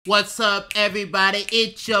What's up, everybody?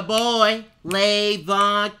 It's your boy,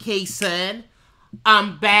 Lavon Cason.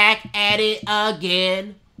 I'm back at it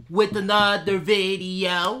again with another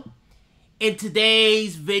video. And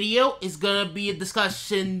today's video is gonna be a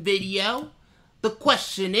discussion video. The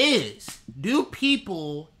question is, do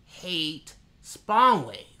people hate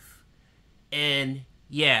Spawnwave? And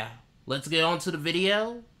yeah, let's get on to the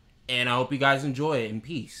video. And I hope you guys enjoy it in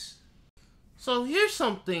peace. So here's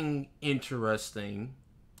something interesting.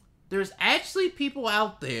 There's actually people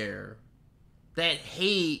out there that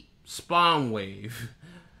hate Spawnwave.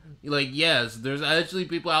 Like, yes, there's actually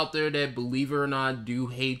people out there that, believe it or not, do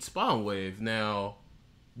hate Spawnwave. Now,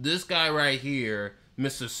 this guy right here,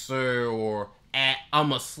 Mr. Sir, or at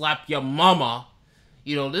I'ma slap your mama,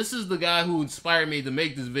 you know, this is the guy who inspired me to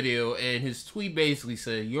make this video, and his tweet basically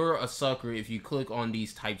said, "You're a sucker if you click on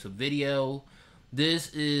these types of video."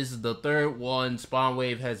 This is the third one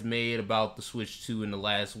Spawnwave has made about the Switch 2 in the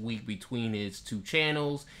last week between his two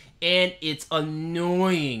channels, and it's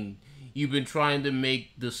annoying. You've been trying to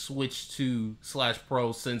make the Switch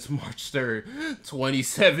 2/Pro since March 3rd,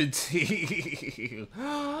 2017.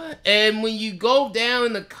 And when you go down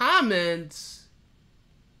in the comments,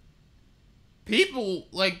 people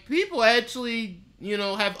actually, you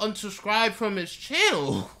know, have unsubscribed from his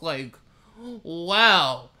channel. Like,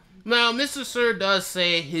 wow. Now, Mr. Sir does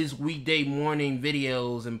say his weekday morning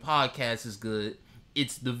videos and podcasts is good.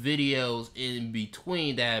 It's the videos in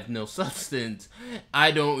between that have no substance.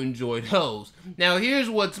 I don't enjoy those. Now,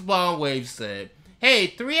 here's what Spawnwave said. Hey,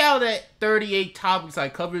 3 out of 38 topics I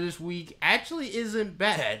covered this week actually isn't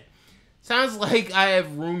bad. Sounds like I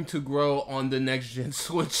have room to grow on the next-gen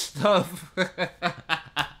Switch stuff.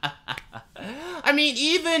 I mean,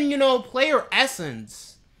 even, you know, Player Essence.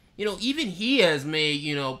 You know, even he has made,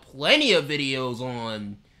 you know, plenty of videos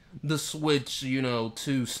on the Switch, you know,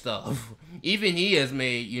 2 stuff. Even he has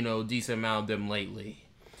made, you know, a decent amount of them lately.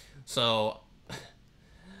 So,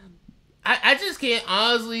 I just can't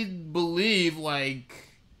honestly believe, like,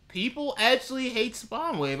 people actually hate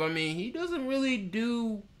Spawnwave. I mean, he doesn't really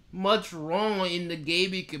do much wrong in the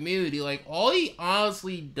gaming community. Like, all he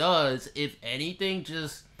honestly does, if anything,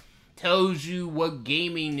 just tells you what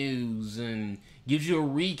gaming news and gives you a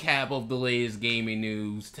recap of the latest gaming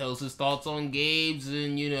news, tells his thoughts on games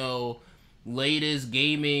and, you know, latest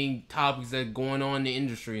gaming topics that are going on in the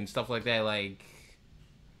industry and stuff like that. Like,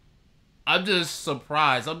 I'm just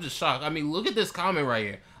surprised. I'm just shocked. I mean, look at this comment right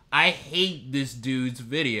here. I hate this dude's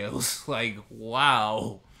videos. Like,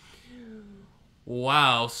 wow.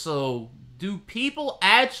 Wow. So, do people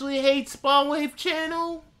actually hate Spawnwave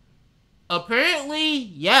channel? Apparently,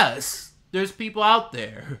 yes. There's people out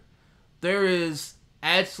there. There is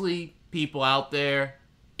actually people out there,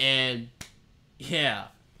 and yeah,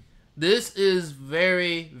 this is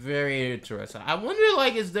very, very interesting. I wonder,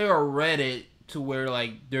 like, is there a Reddit to where,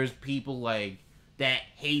 like, there's people, like, that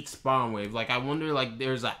hate Spawnwave? Like, I wonder, like,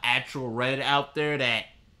 there's an actual Reddit out there that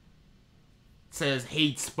says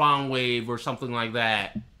hate Spawnwave or something like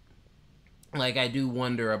that. Like, I do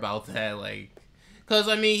wonder about that, like, because,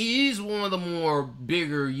 I mean, he's one of the more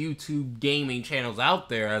bigger YouTube gaming channels out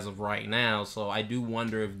there as of right now, so I do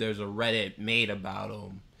wonder if there's a Reddit made about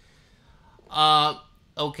him.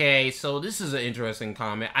 Okay, so this is an interesting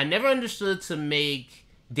comment. I never understood to make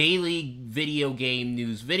daily video game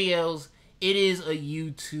news videos. It is a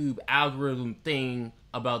YouTube algorithm thing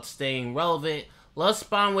about staying relevant. Love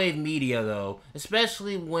Spawnwave media, though,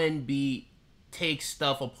 especially when B takes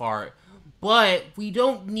stuff apart. But we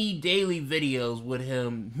don't need daily videos with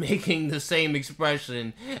him making the same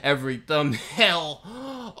expression every thumbnail.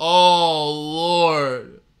 Oh,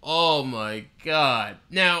 Lord. Oh, my God.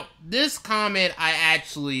 Now, this comment I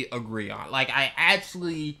actually agree on. Like, I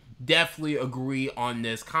actually definitely agree on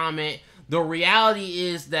this comment. The reality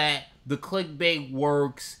is that the clickbait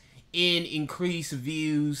works in increased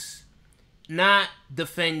views. Not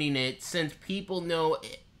defending it, since people know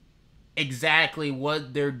exactly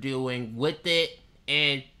what they're doing with it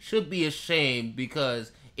and should be ashamed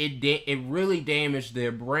because it really damaged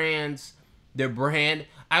their brand.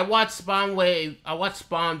 I watch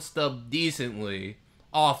Spawn stuff decently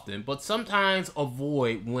often, but sometimes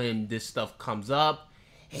avoid when this stuff comes up.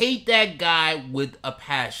 Hate that guy with a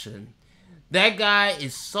passion. That guy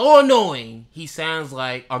is so annoying. He sounds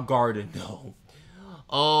like a garden gnome.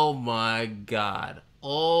 Oh my God.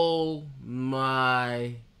 Oh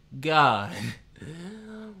my God.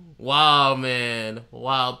 Wow, man.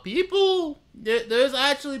 Wow. People, there's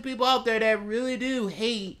actually people out there that really do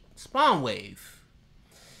hate Spawnwave.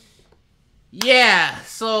 Yeah,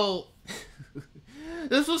 so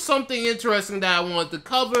this was something interesting that I wanted to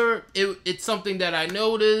cover. It's something that I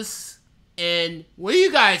noticed, And what do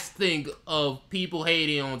you guys think of people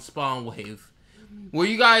hating on Spawn Wave? Were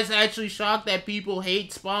you guys actually shocked that people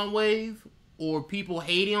hate Spawn Wave? Or people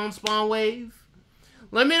hating on Spawn Wave?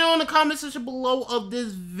 Let me know in the comment section below of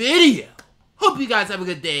this video. Hope you guys have a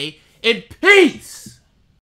good day. And peace!